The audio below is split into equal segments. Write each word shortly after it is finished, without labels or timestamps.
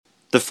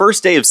The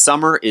first day of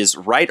summer is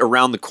right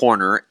around the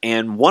corner,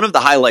 and one of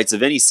the highlights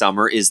of any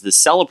summer is the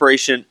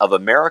celebration of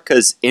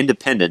America's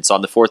independence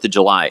on the 4th of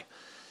July.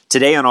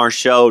 Today on our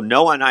show,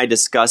 Noah and I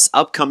discuss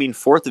upcoming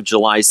 4th of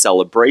July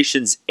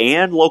celebrations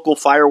and local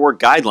firework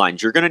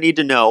guidelines you're going to need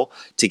to know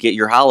to get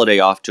your holiday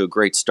off to a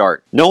great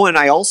start. Noah and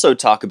I also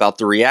talk about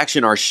the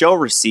reaction our show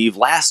received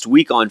last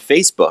week on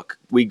Facebook.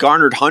 We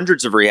garnered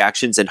hundreds of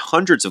reactions and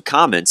hundreds of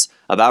comments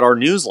about our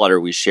newsletter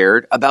we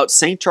shared about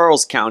St.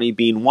 Charles County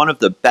being one of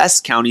the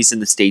best counties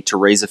in the state to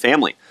raise a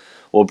family.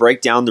 We'll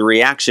break down the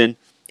reaction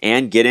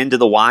and get into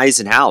the whys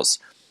and hows.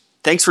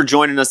 Thanks for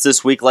joining us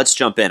this week. Let's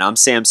jump in. I'm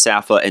Sam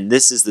Saffa, and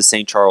this is the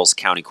St. Charles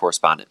County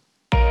Correspondent.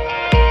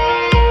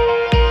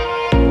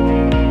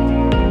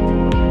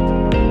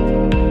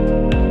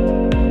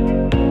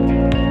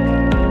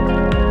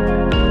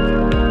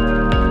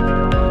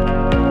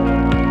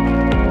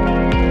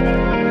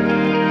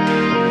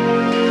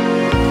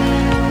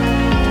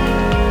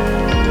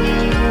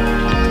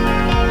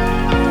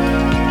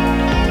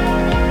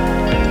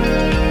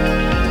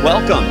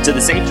 Welcome to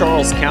the St.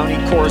 Charles County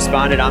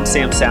Correspondent. I'm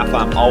Sam Saffa.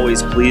 I'm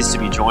always pleased to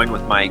be joined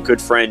with my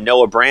good friend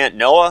Noah Brandt.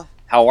 Noah,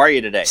 how are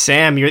you today?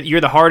 Sam,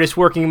 you're the hardest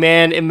working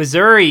man in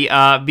Missouri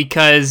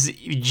because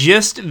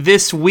just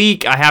this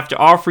week I have to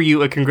offer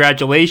you a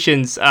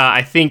congratulations.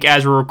 I think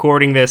as we're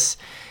recording this,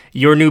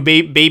 your new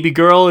baby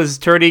girl is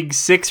turning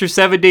 6 or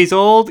 7 days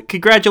old.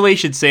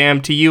 Congratulations,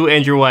 Sam, to you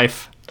and your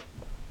wife.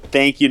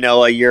 Thank you,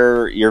 Noah.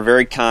 You're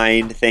very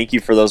kind. Thank you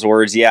for those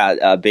words.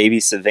 Yeah, baby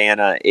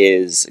Savannah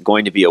is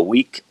going to be a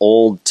week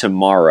old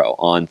tomorrow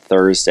on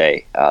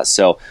Thursday.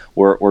 So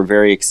we're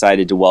very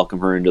excited to welcome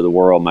her into the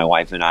world. My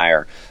wife and I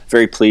are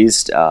very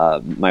pleased.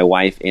 My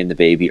wife and the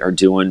baby are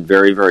doing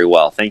very, very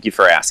well. Thank you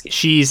for asking.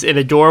 She's an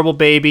adorable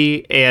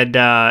baby, and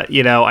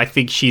I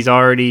think she's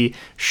already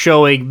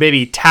showing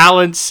many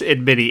talents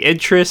and many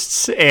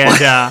interests,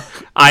 and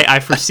I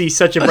foresee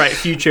such a bright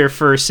future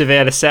for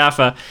Savannah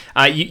Saffa.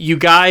 You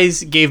guys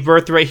gave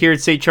birth right here in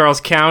St. Charles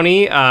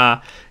County.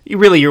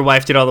 Really, your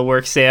wife did all the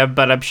work, Sam,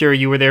 but I'm sure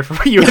you were there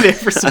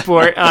for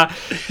support.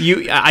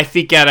 I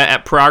think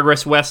at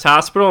Progress West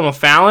Hospital in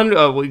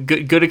O'Fallon.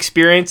 Good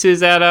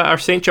experiences at our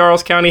St.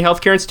 Charles County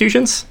healthcare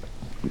institutions.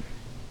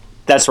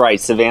 That's right.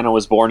 Savannah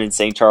was born in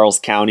St. Charles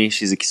County.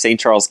 She's a St.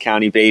 Charles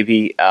County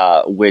baby,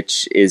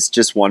 which is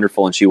just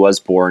wonderful. And she was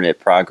born at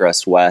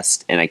Progress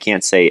West. And I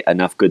can't say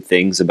enough good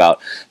things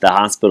about the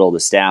hospital, the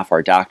staff,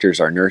 our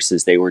doctors, our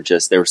nurses. They were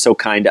so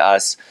kind to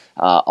us,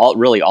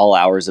 all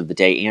hours of the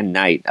day and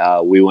night.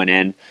 We went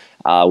in.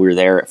 We were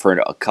there for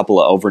a couple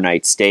of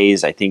overnight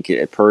stays, I think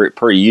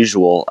per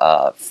usual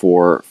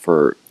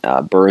for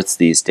births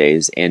these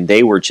days. And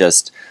they were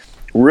just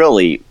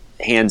really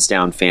hands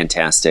down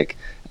fantastic,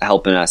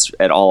 helping us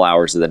at all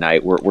hours of the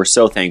night. We're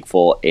so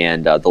thankful,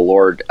 and the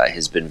Lord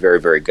has been very,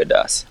 very good to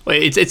us. Well,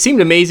 it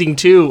seemed amazing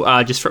too,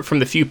 just from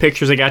the few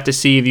pictures I got to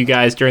see of you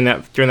guys during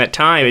that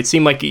time. It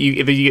seemed like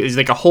it's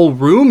like a whole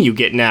room you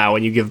get now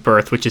when you give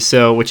birth, which is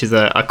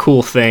a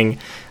cool thing.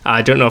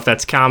 I don't know if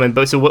that's common,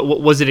 but so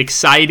was it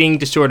exciting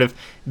to sort of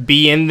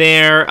be in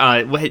there?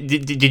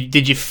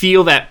 Did you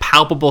feel that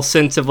palpable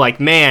sense of like,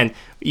 man,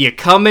 you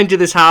come into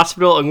this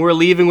hospital and we're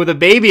leaving with a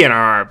baby in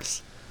our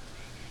arms?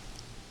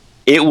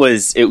 It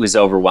was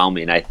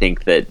overwhelming. I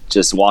think that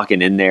just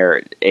walking in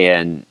there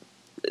and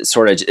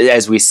sort of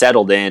as we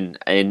settled in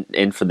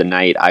for the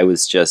night, I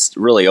was just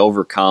really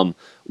overcome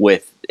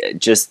with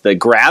just the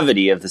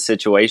gravity of the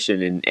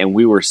situation, and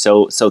we were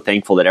so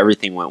thankful that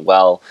everything went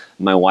well.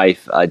 My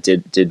wife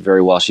did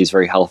very well. She's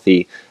very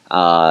healthy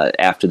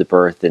after the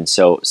birth, and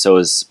so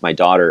is my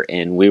daughter,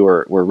 and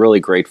we're really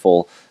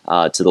grateful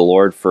to the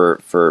Lord for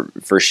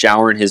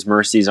showering His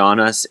mercies on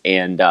us,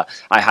 and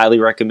I highly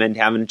recommend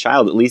having a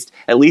child at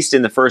least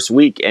in the first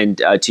week. And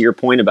to your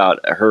point about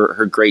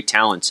her great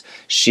talents,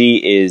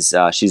 she's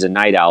a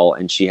night owl,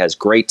 and she has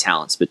great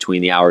talents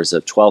between the hours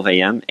of 12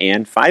 a.m.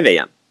 and 5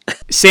 a.m.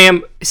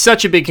 Sam,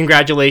 such a big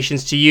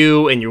congratulations to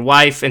you and your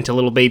wife and to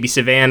little baby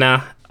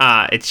Savannah.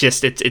 It's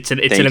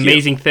an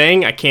amazing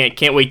thing. I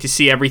can't wait to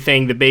see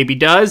everything the baby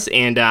does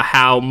and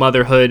how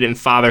motherhood and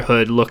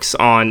fatherhood looks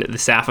on the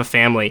Saffa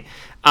family.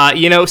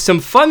 Some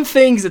fun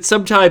things that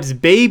sometimes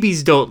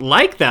babies don't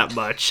like that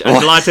much. A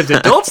lot of times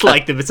adults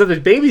like them, but sometimes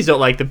babies don't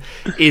like them,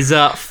 is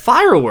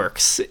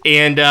fireworks.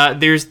 And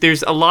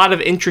there's a lot of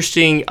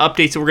interesting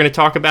updates that we're going to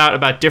talk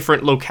about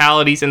different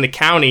localities in the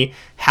county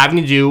having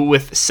to do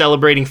with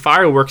celebrating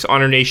fireworks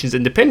on our nation's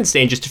Independence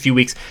Day in just a few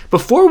weeks.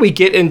 Before we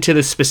get into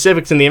the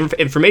specifics and the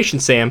information,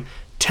 Sam,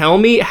 tell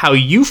me how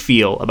you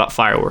feel about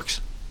fireworks.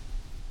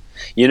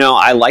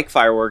 I like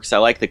fireworks. I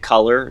like the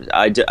color.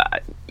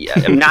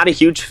 I'm not a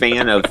huge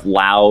fan of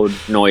loud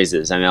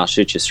noises. I mean, I'll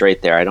shoot you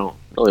straight there. I don't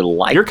really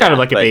like. You're kind of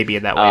like a baby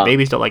in that way.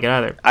 Babies don't like it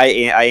either. I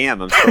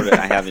am.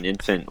 I have an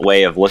infant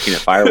way of looking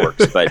at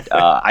fireworks, but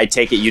I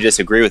take it you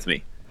disagree with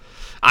me.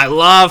 I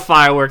love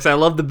fireworks. I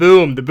love the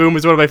boom. The boom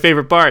is one of my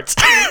favorite parts.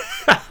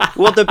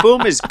 Well, the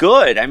boom is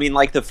good. I mean,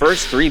 like the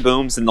first 3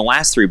 booms and the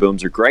last 3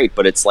 booms are great,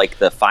 but it's like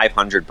the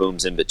 500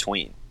 booms in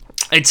between.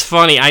 It's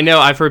funny. I know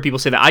I've heard people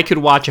say that. I could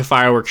watch a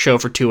fireworks show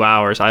for 2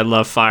 hours. I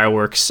love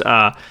fireworks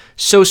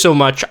so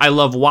much. I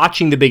love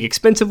watching the big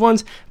expensive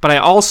ones, but I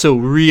also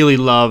really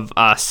love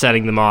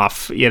setting them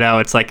off. You know,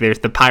 it's like there's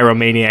the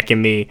pyromaniac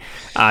in me.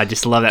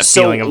 Just love that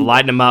feeling of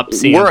lighting them up,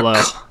 seeing them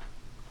blow.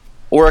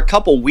 We're a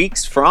couple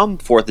weeks from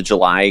 4th of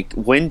July.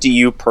 When do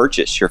you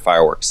purchase your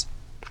fireworks?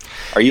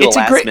 Are you a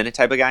last minute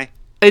type of guy?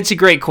 It's a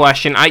great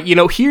question.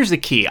 Here's the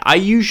key. I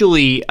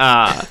usually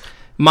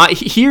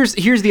here's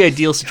the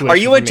ideal situation. Are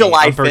you a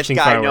July 5th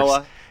guy,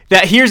 Noah?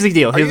 Here's the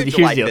deal. Here's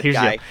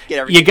the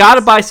deal. You got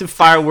to buy some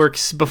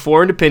fireworks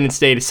before Independence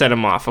Day to set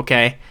them off,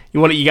 okay?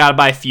 You got to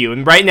buy a few.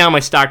 And right now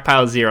my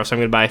stockpile is 0, so I'm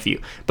going to buy a few.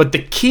 But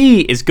the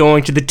key is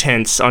going to the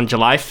tents on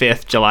July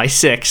 5th, July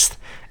 6th,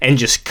 and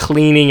just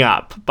cleaning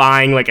up,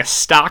 buying like a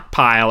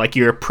stockpile like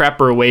you're a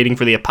prepper waiting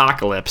for the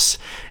apocalypse.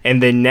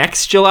 And then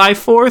next July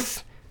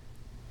 4th,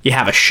 you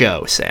have a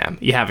show, Sam.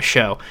 You have a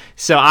show.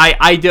 So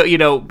I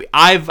do.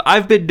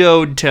 I've been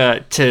known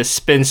to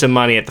spend some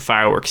money at the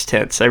fireworks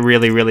tents. I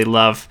really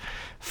love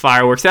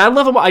fireworks. And I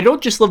love them. I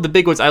don't just love the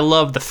big ones. I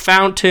love the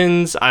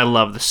fountains. I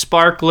love the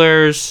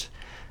sparklers.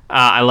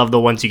 I love the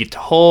ones you get to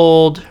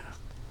hold.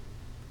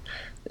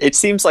 It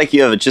seems like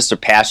you have just a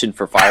passion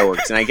for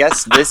fireworks, and I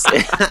guess this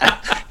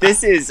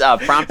is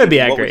prompting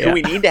who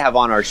we need to have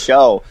on our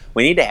show.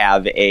 We need to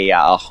have a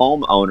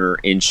homeowner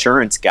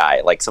insurance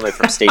guy, like somebody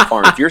from State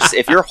Farm.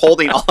 If you're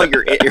holding all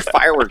your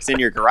fireworks in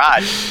your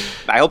garage,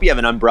 I hope you have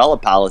an umbrella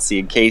policy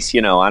in case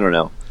I don't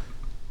know,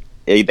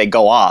 they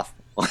go off.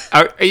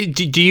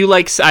 Do you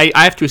like? I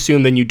have to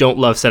assume then you don't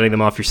love setting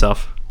them off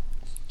yourself.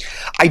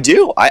 I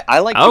do. I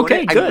like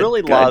doing it. Good, I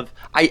really love.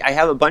 I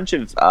have a bunch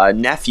of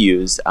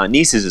nephews,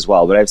 nieces as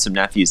well, but I have some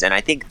nephews, and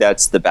I think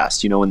that's the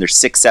best. When they're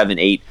 6, 7,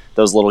 8,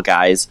 those little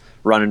guys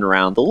running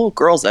around. The little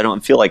girls, I don't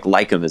feel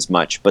like them as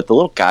much, but the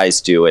little guys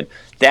do, and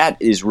that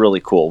is really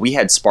cool. We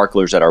had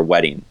sparklers at our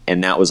wedding,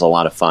 and that was a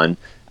lot of fun.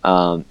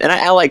 And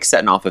I like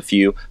setting off a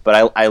few,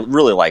 but I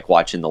really like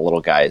watching the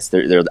little guys.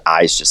 Their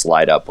eyes just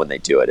light up when they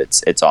do it.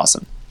 It's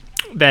awesome.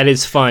 That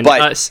is fun.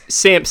 But,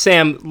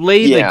 Sam,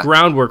 lay the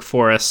groundwork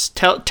for us.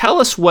 Tell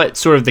us what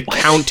sort of the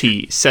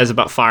county says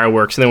about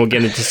fireworks, and then we'll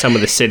get into some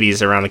of the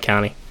cities around the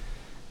county.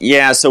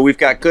 Yeah, so we've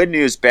got good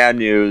news, bad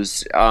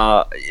news.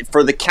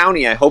 For the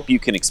county, I hope you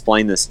can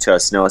explain this to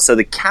us, Noah. So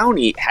the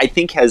county, I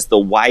think, has the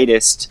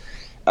widest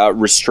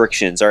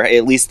restrictions, or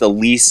at least the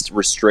least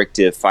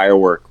restrictive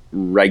firework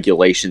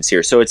regulations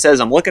here. So it says,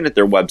 I'm looking at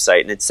their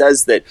website, and it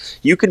says that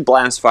you can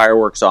blast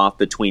fireworks off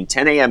between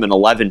 10 a.m. and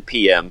 11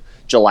 p.m.,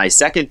 July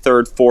 2nd,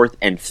 3rd, 4th,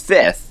 and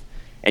 5th.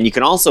 And you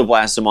can also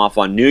blast them off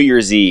on New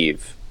Year's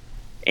Eve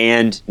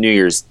and New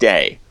Year's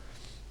Day.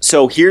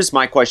 So here's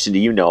my question to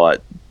you, Noah.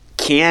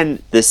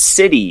 Can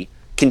cities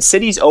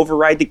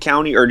override the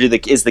county, or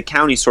is the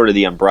county sort of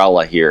the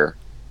umbrella here?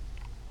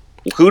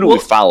 Who do we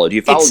follow? Do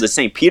you follow the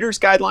St. Peter's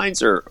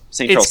guidelines or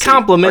St. Charles City? It's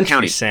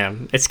complementary,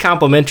 Sam. It's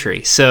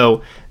complementary.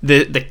 So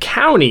the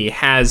county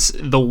has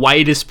the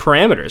widest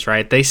parameters,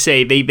 right? They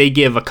say they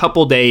give a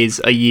couple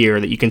days a year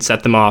that you can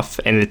set them off,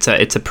 and it's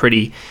a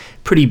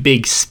pretty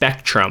big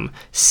spectrum.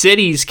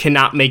 Cities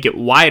cannot make it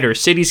wider.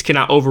 Cities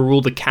cannot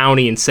overrule the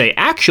county and say,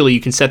 actually, you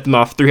can set them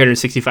off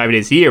 365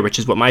 days a year, which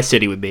is what my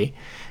city would be.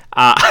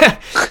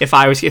 If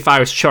I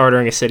was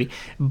chartering a city,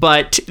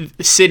 but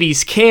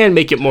cities can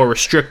make it more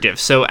restrictive.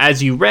 So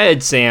as you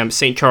read, Sam,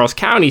 St. Charles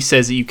County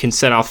says that you can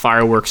set off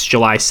fireworks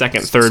July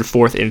 2nd, 3rd,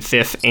 4th, and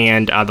 5th,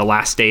 and the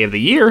last day of the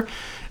year.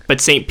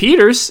 But St.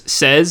 Peter's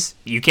says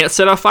you can't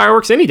set off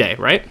fireworks any day,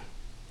 right?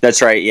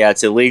 That's right. Yeah,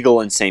 it's illegal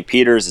in St.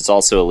 Peter's. It's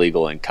also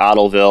illegal in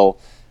Cottleville.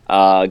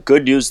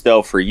 Good news,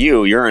 though, for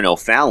you. You're in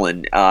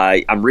O'Fallon.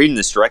 I'm reading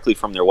this directly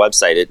from their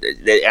website,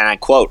 and I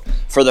quote,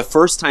 "For the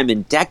first time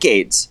in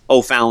decades,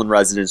 O'Fallon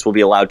residents will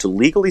be allowed to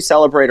legally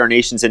celebrate our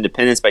nation's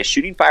independence by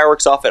shooting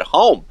fireworks off at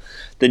home.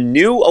 The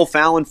new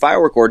O'Fallon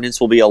firework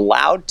ordinance will be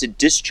allowed to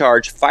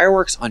discharge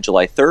fireworks on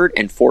July 3rd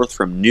and 4th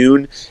from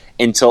noon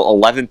until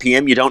 11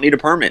 p.m. You don't need a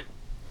permit."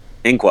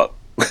 End quote.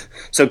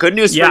 So good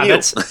news for you.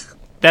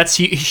 That's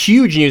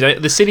huge news.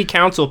 The city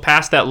council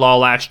passed that law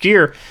last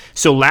year.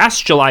 So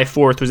last July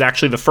 4th was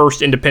actually the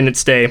first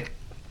Independence Day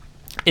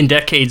in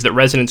decades that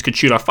residents could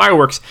shoot off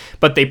fireworks,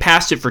 but they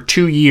passed it for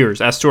 2 years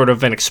as sort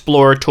of an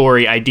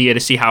exploratory idea to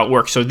see how it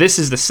works. So this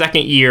is the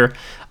second year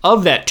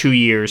of that 2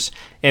 years,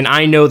 and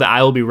I know that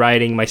I will be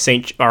writing my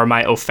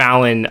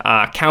O'Fallon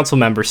council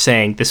members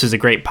saying this is a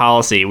great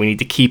policy. We need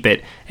to keep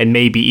it and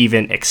maybe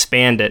even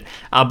expand it.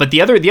 But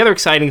the other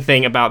exciting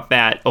thing about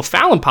that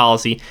O'Fallon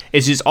policy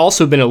is it's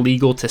also been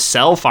illegal to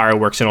sell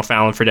fireworks in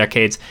O'Fallon for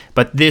decades.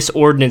 But this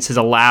ordinance has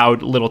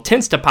allowed little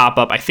tents to pop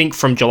up. I think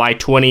from July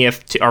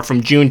 20th or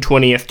from June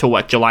 20th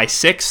to July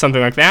 6th,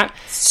 something like that.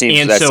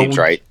 Seems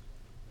right.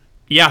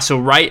 Yeah, so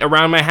right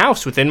around my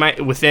house, within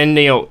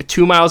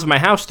 2 miles of my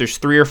house, there's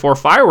 3 or 4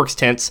 fireworks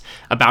tents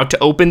about to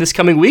open this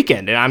coming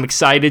weekend, and I'm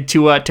excited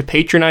to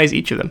patronize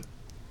each of them.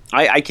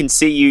 I can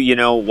see you,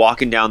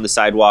 walking down the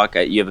sidewalk.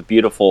 You have a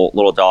beautiful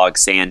little dog,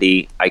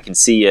 Sandy. I can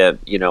see you,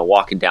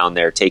 walking down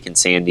there, taking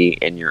Sandy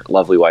and your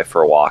lovely wife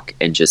for a walk,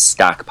 and just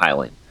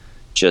stockpiling,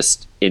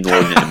 just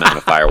inordinate amount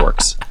of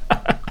fireworks.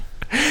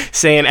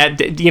 Saying,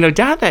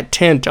 down that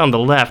tent on the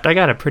left, I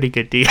got a pretty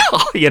good deal.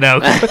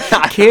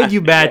 Can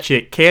you match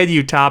it? Can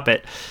you top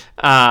it?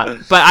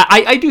 But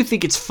I do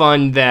think it's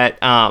fun that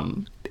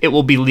it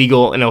will be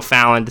legal in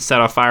O'Fallon to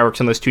set off fireworks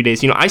on those 2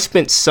 days. I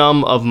spent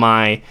some of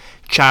my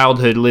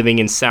childhood living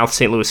in South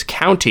St. Louis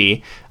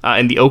County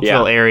in the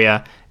Oakville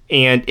area.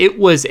 And it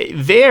was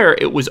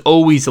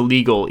always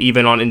illegal,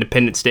 even on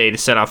Independence Day, to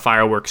set off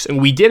fireworks.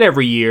 And we did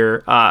every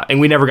year, and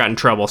we never got in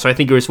trouble. So I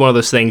think it was one of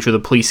those things where the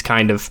police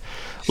kind of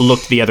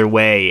looked the other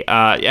way.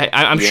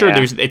 I'm sure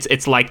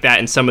it's like that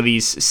in some of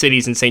these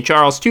cities in St.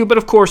 Charles too. But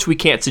of course, we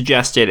can't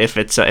suggest it if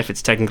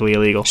it's technically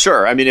illegal.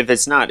 Sure. I mean, if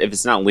it's not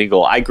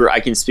legal, I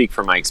can speak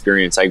from my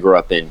experience. I grew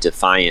up in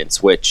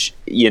Defiance, which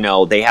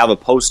they have a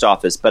post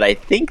office, but I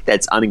think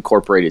that's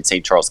unincorporated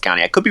St. Charles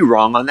County. I could be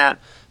wrong on that.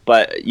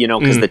 But,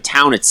 because the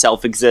town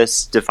itself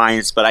exists,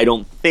 Defiance, but I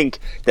don't think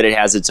that it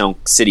has its own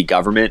city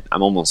government.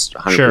 I'm almost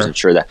 100%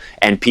 sure that.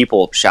 And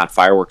people shot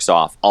fireworks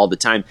off all the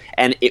time.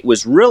 And it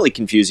was really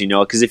confusing,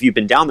 because if you've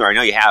been down there, I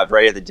know you have,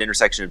 right at the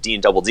intersection of D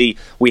and Double D,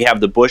 we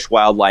have the Busch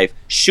Wildlife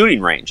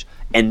Shooting Range.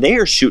 And they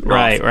are shooting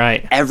off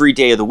every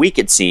day of the week,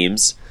 it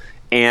seems.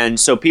 And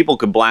so people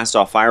could blast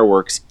off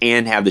fireworks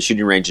and have the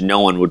shooting range, and no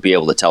one would be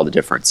able to tell the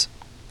difference.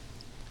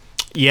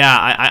 Yeah,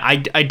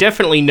 I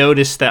definitely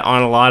noticed that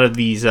on a lot of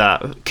these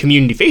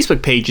community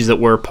Facebook pages that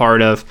we're a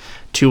part of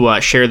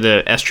to share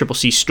the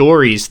SCCC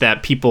stories,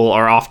 that people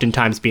are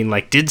oftentimes being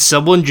like, did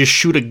someone just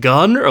shoot a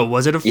gun or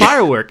was it a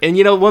firework? And,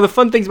 one of the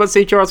fun things about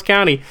St. Charles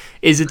County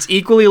is it's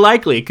equally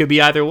likely. It could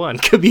be either one.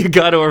 It could be a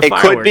gun or a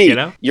firework. It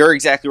could be. You're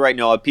exactly right,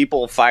 Noah.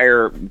 People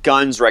fire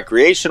guns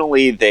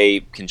recreationally. They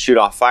can shoot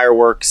off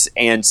fireworks.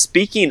 And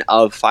speaking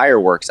of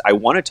fireworks, I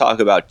want to talk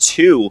about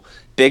two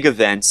big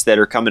events that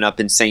are coming up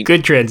in St.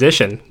 Good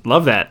transition.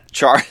 Love that.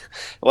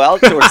 Well,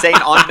 we're staying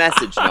on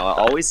message, Noah.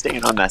 Always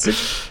staying on message.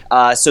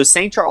 So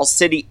St. Charles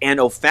City and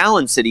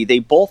O'Fallon City, they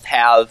both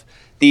have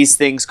these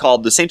things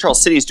called, the St.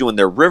 Charles City is doing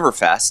their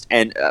Riverfest.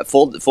 And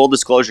full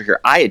disclosure here,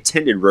 I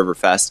attended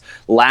Riverfest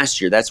last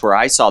year. That's where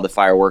I saw the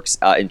fireworks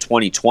in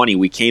 2020.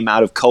 We came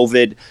out of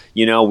COVID.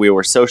 We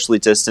were socially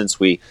distanced.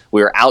 We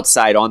were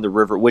outside on the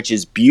river, which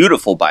is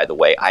beautiful, by the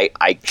way.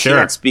 I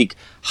can't speak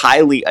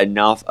highly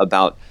enough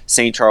about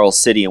St. Charles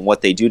City and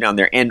what they do down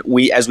there. And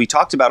as we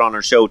talked about on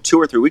our show 2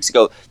 or 3 weeks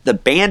ago, the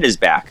band is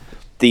back.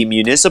 The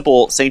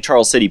municipal St.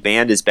 Charles City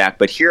band is back,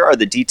 but here are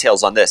the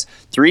details on this.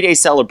 3-day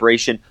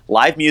celebration,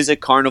 live music,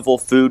 carnival,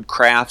 food,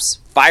 crafts,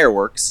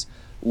 fireworks,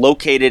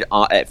 located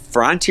at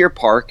Frontier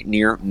Park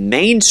near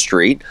Main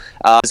Street.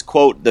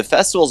 Quote, the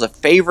festival is a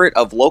favorite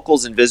of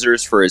locals and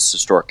visitors for its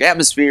historic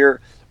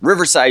atmosphere,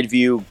 riverside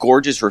view,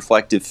 gorgeous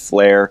reflective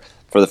flare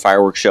for the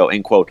fireworks show,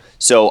 end quote.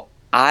 So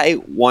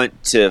I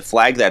want to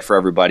flag that for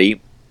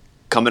everybody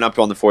coming up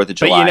on the 4th of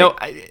July.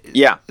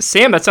 But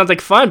Sam, that sounds like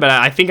fun, but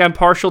I think I'm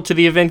partial to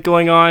the event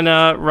going on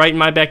right in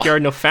my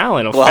backyard in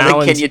O'Fallon.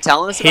 Well, can you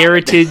tell us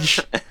Heritage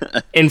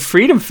and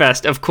Freedom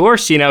Fest? Of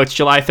course, it's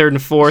July 3rd and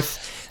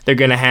 4th. They're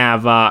going to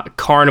have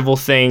carnival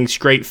things,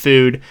 great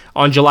food.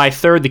 On July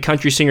 3rd, the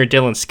country singer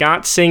Dylan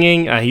Scott's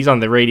singing. He's on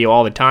the radio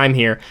all the time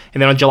here.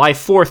 And then on July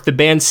 4th, the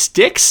band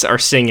Styx are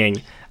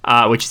singing.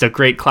 Which is a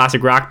great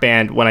classic rock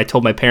band. When I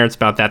told my parents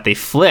about that, they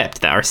flipped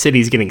that our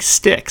city's getting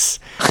Styx.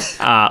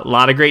 A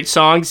lot of great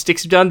songs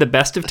Styx have done. The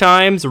Best of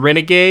Times,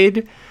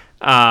 Renegade,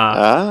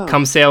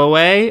 Come Sail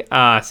Away.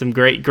 Some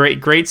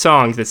great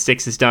songs that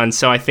Styx has done.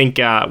 So I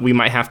think we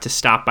might have to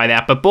stop by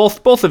that. But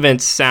both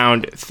events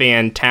sound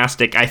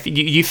fantastic.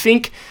 You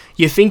think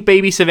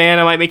Baby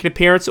Savannah might make an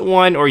appearance at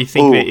one, or you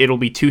think that it'll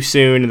be too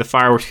soon and the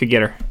fireworks could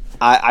get her?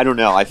 I don't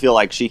know. I feel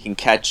like she can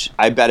catch.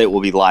 I bet it will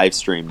be live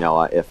streamed,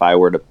 Noah, if I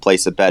were to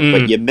place a bet.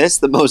 But you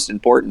missed the most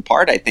important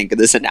part, I think, of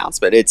this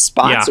announcement. It's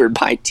sponsored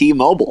by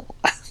T-Mobile.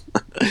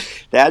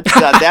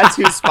 That's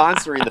who's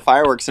sponsoring the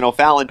fireworks in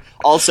O'Fallon.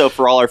 Also,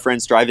 for all our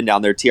friends driving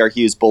down there, TR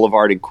Hughes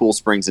Boulevard and Cool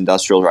Springs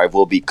Industrial Drive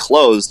will be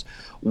closed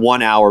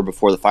 1 hour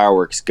before the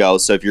fireworks go.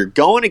 So if you're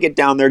going to get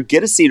down there,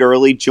 get a seat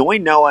early.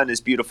 Join Noah and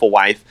his beautiful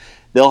wife.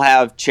 They'll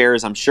have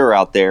chairs, I'm sure,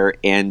 out there,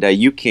 and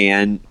you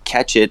can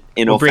catch it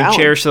in O'Fallon. Bring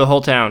chairs to the whole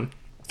town.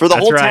 For the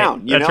whole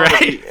town.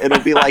 It'll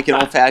be like an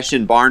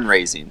old-fashioned barn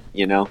raising,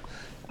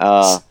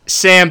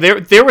 Sam,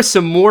 there was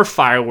some more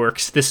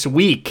fireworks this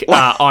week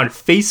on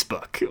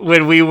Facebook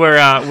when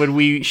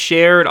we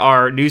shared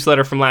our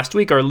newsletter from last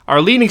week.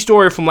 Our leading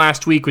story from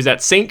last week was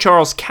that St.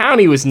 Charles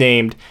County was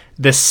named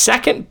the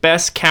second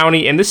best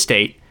county in the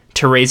state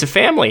to raise a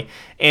family.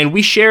 And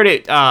we shared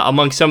it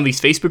among some of these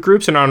Facebook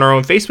groups and on our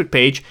own Facebook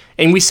page.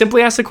 And we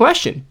simply asked the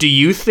question, do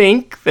you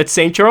think that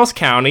St. Charles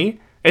County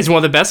is one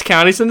of the best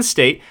counties in the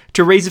state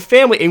to raise a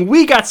family? And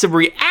we got some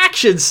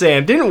reactions,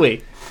 Sam, didn't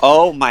we?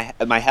 Oh, my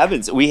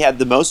heavens. We had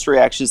the most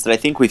reactions that I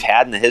think we've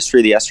had in the history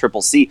of the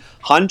SCCC.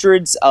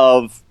 Hundreds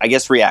of,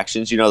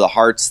 reactions, the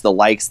hearts, the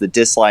likes, the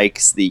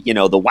dislikes, the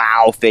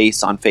wow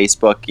face on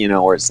Facebook,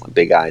 or it's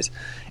big eyes.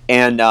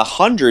 And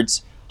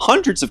hundreds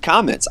of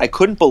comments. I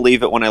couldn't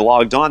believe it when I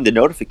logged on. The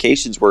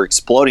notifications were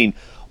exploding.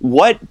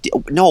 What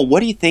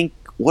do you think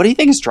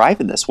is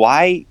driving this?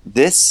 Why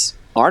this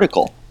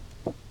article?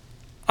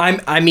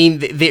 I mean,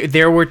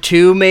 there were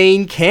two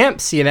main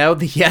camps,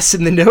 the yes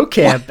and the no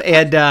camp.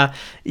 And,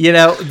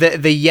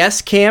 the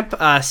yes camp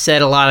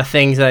said a lot of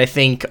things that I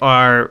think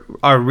our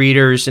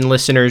readers and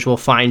listeners will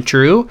find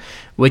true,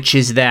 which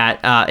is that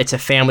it's a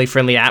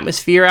family-friendly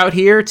atmosphere out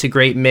here. It's a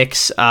great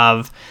mix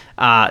of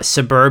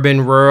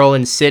suburban, rural,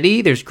 and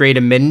city. There's great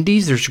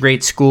amenities. There's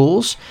great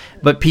schools.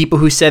 But people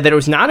who said that it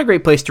was not a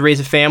great place to raise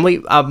a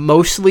family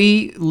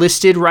mostly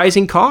listed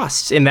rising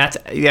costs. And that's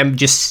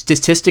just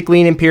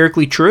statistically and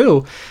empirically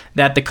true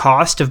that the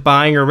cost of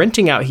buying or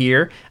renting out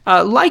here,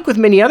 like with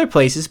many other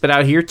places, but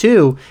out here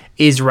too,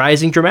 is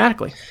rising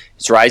dramatically.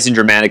 It's rising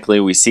dramatically.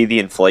 We see the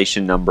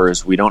inflation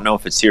numbers. We don't know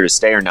if it's here to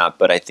stay or not,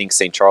 but I think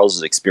St. Charles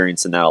is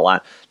experiencing that a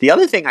lot. The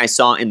other thing I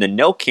saw in the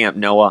no camp,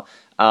 Noah,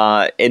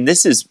 and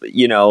this is,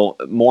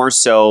 more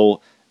so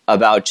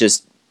about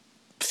just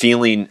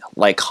feeling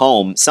like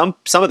home. Some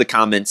of the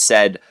comments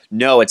said,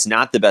 no, it's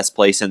not the best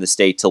place in the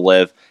state to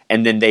live.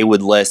 And then they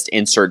would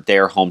insert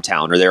their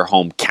hometown or their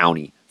home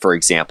county, for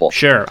example.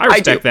 Sure. I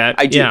respect that.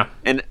 I do. Yeah.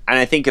 And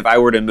I think if I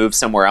were to move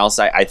somewhere else,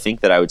 I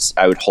think that I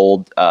would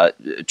hold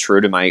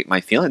true to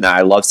my feeling that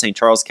I love St.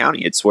 Charles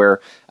County. It's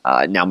where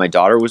now my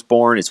daughter was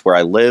born. It's where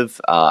I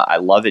live. I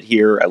love it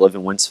here. I live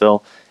in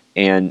Wentzville.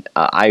 And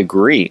I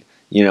agree,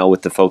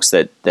 with the folks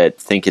that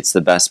think it's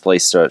the best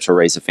place to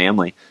raise a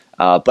family.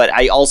 But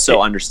I also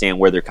understand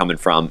where they're coming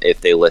from if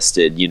they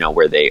listed,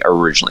 where they are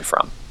originally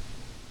from.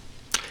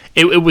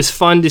 It was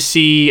fun to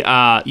see,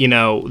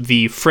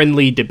 the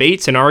friendly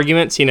debates and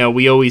arguments.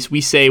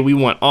 We say we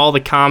want all the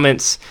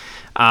comments,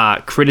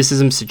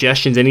 criticism,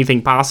 suggestions,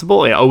 anything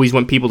possible. I always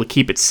want people to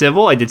keep it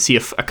civil. I did see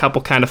a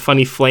couple kind of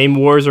funny flame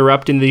wars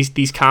erupt in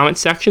these comment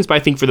sections, but I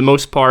think for the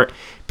most part,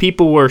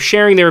 people were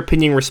sharing their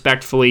opinion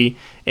respectfully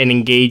and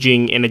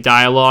engaging in a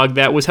dialogue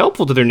that was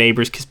helpful to their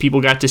neighbors because people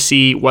got to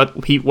see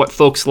what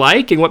folks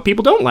like and what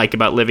people don't like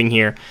about living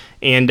here.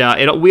 And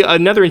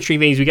another interesting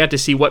thing is we got to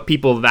see what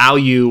people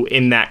value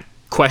in that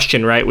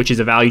question, right, which is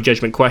a value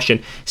judgment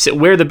question. So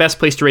where the best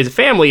place to raise a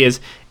family is,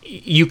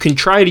 you can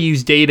try to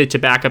use data to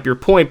back up your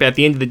point, but at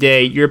the end of the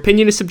day, your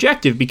opinion is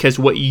subjective because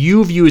what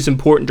you view as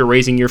important to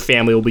raising your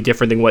family will be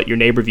different than what your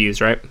neighbor views,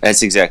 right?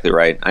 That's exactly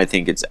right. I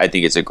think it's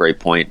a great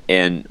point.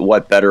 And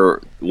what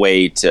better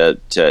way to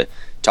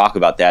talk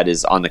about that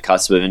is on the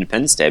cusp of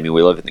Independence Day. I mean,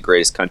 we live in the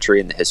greatest country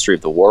in the history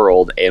of the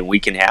world, and we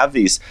can have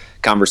these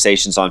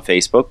conversations on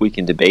Facebook. We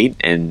can debate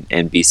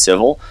and be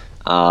civil.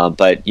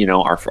 But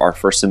our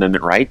First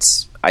Amendment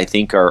rights, I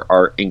think,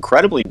 are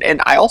incredibly. And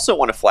I also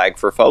want to flag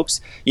for folks,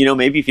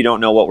 maybe if you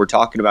don't know what we're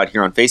talking about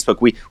here on Facebook,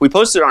 we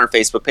posted it on our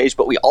Facebook page,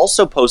 but we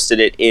also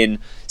posted it in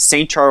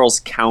St. Charles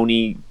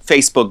County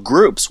Facebook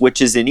groups,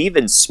 which is an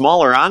even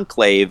smaller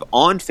enclave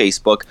on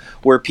Facebook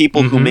where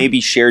people who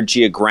maybe share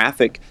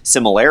geographic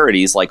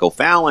similarities like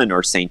O'Fallon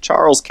or St.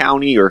 Charles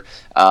County or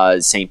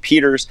St.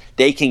 Peter's,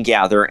 they can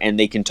gather and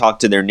they can talk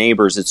to their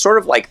neighbors. It's sort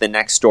of like the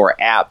Nextdoor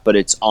app, but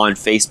it's on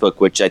Facebook,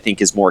 which I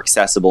think is more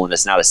accessible and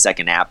it's not a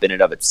second app in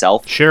and of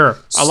itself. Sure.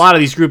 A lot of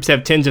these groups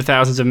have tens of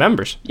thousands of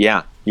members.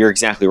 Yeah. You're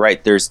exactly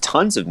right. There's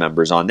tons of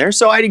members on there,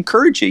 so I'd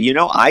encourage you.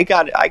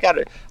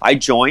 I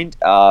joined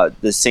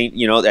the St.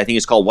 I think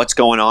it's called "What's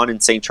Going On in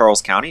St.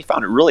 Charles County."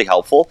 Found it really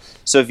helpful.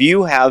 So if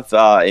you have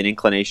an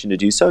inclination to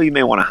do so, you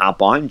may want to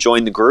hop on,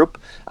 join the group.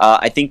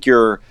 I think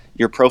your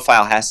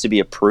profile has to be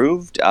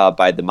approved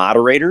by the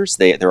moderators.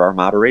 There are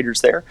moderators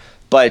there.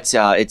 But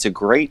it's a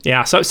great...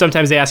 Yeah, so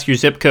sometimes they ask your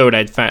zip code.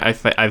 I've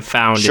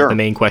found Sure. Is the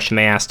main question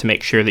they ask to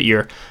make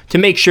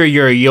sure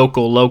you're a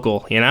yokel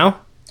local,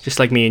 Just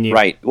like me and you.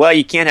 Right. Well,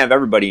 you can't have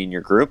everybody in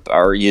your group,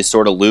 or you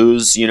sort of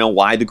lose,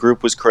 why the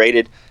group was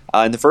created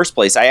in the first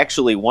place.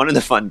 One of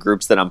the fun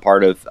groups that I'm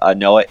part of,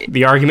 Noah...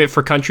 The argument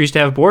for countries to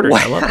have borders.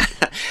 I love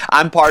it.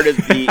 I'm part of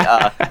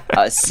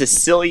the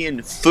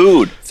Sicilian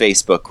food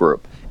Facebook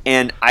group.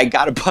 And I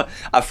got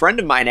a friend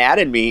of mine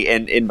added me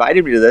and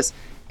invited me to this.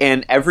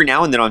 And every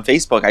now and then on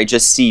Facebook, I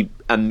just see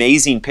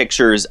amazing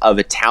pictures of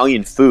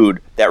Italian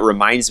food that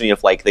reminds me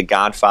of like The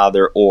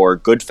Godfather or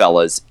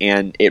Goodfellas,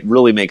 and it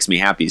really makes me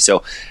happy.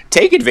 So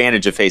take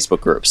advantage of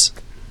Facebook groups.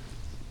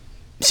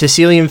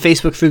 Sicilian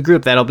Facebook food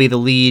group, that'll be the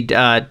lead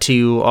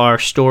to our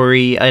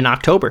story in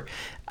October.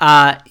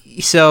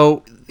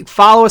 So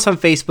follow us on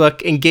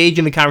Facebook, engage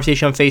in the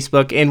conversation on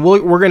Facebook, and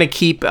we're going to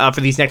keep, for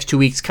these next 2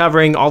 weeks,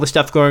 covering all the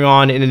stuff going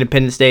on in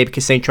Independence Day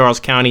because St. Charles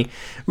County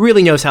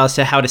really knows how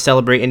to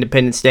celebrate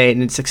Independence Day,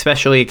 and it's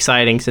especially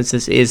exciting since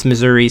this is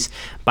Missouri's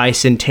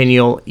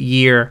bicentennial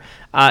year.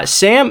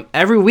 Sam,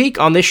 every week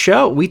on this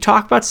show, we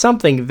talk about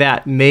something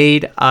that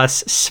made us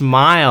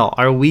smile,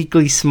 our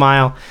weekly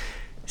smile.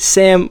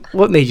 Sam,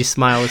 what made you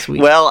smile this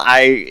week? Well,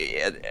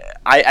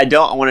 I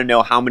don't want to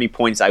know how many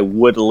points I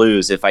would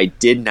lose if I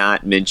did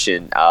not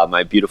mention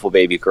my beautiful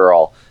baby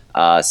girl,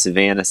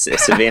 Savannah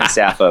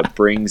Safa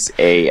brings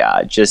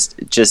a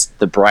just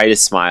the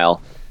brightest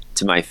smile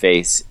to my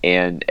face,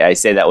 and I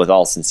say that with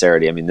all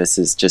sincerity. I mean, this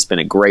has just been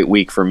a great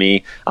week for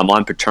me. I'm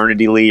on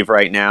paternity leave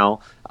right now.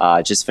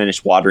 Just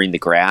finished watering the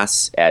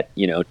grass at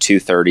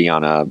 2:30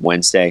 on a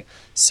Wednesday.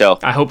 So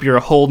I hope you're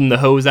holding the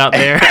hose out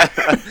there.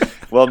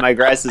 Well, my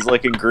grass is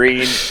looking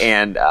green,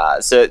 and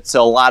so a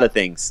lot of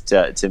things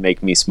to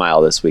make me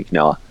smile this week,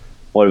 Noah.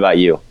 What about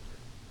you?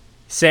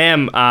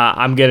 Sam,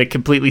 I'm going to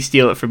completely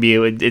steal it from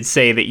you and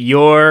say that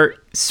your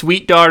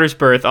sweet daughter's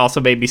birth also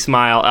made me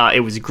smile.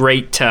 It was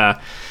great to,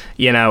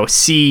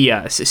 see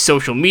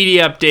social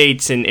media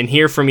updates and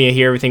hear from you,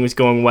 hear everything was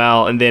going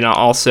well, and then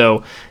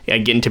also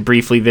getting to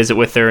briefly visit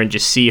with her and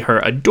just see her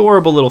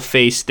adorable little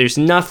face. There's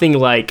nothing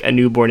like a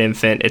newborn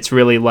infant. It's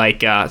really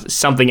like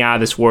something out of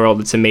this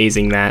world. It's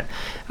amazing that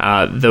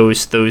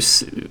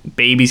those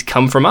babies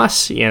come from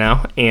us,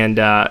 and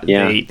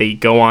they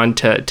go on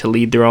to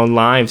lead their own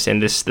lives.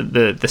 And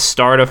the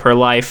start of her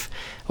life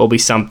will be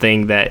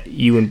something that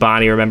you and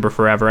Bonnie remember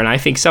forever, and I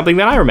think something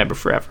that I remember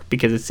forever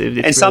because it's and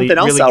really, something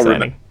else really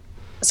exciting.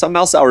 Something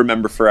else I'll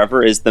remember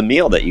forever is the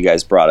meal that you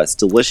guys brought us.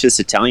 Delicious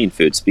Italian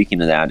food.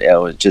 Speaking of that, it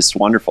was just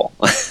wonderful.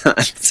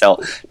 So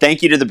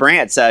thank you to the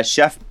Brandts.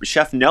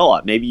 Chef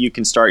Noah, maybe you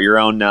can start your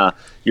own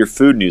your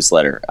food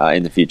newsletter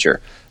in the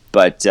future.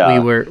 But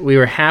we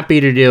were happy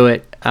to do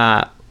it.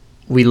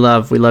 We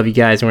love you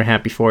guys, and we're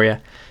happy for you.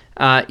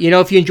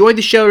 If you enjoyed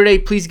the show today,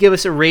 please give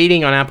us a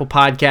rating on Apple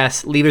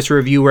Podcasts. Leave us a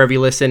review wherever you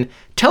listen.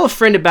 Tell a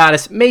friend about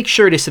us. Make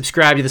sure to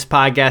subscribe to this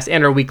podcast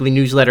and our weekly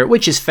newsletter,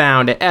 which is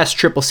found at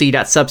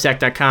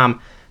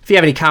sccc.substack.com. If you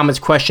have any comments,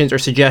 questions, or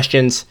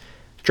suggestions,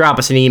 drop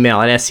us an email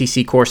at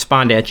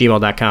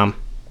scccorrespondent@gmail.com.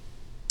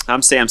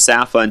 I'm Sam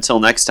Saffa. Until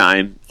next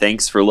time,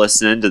 thanks for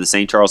listening to the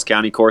St. Charles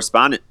County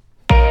Correspondent.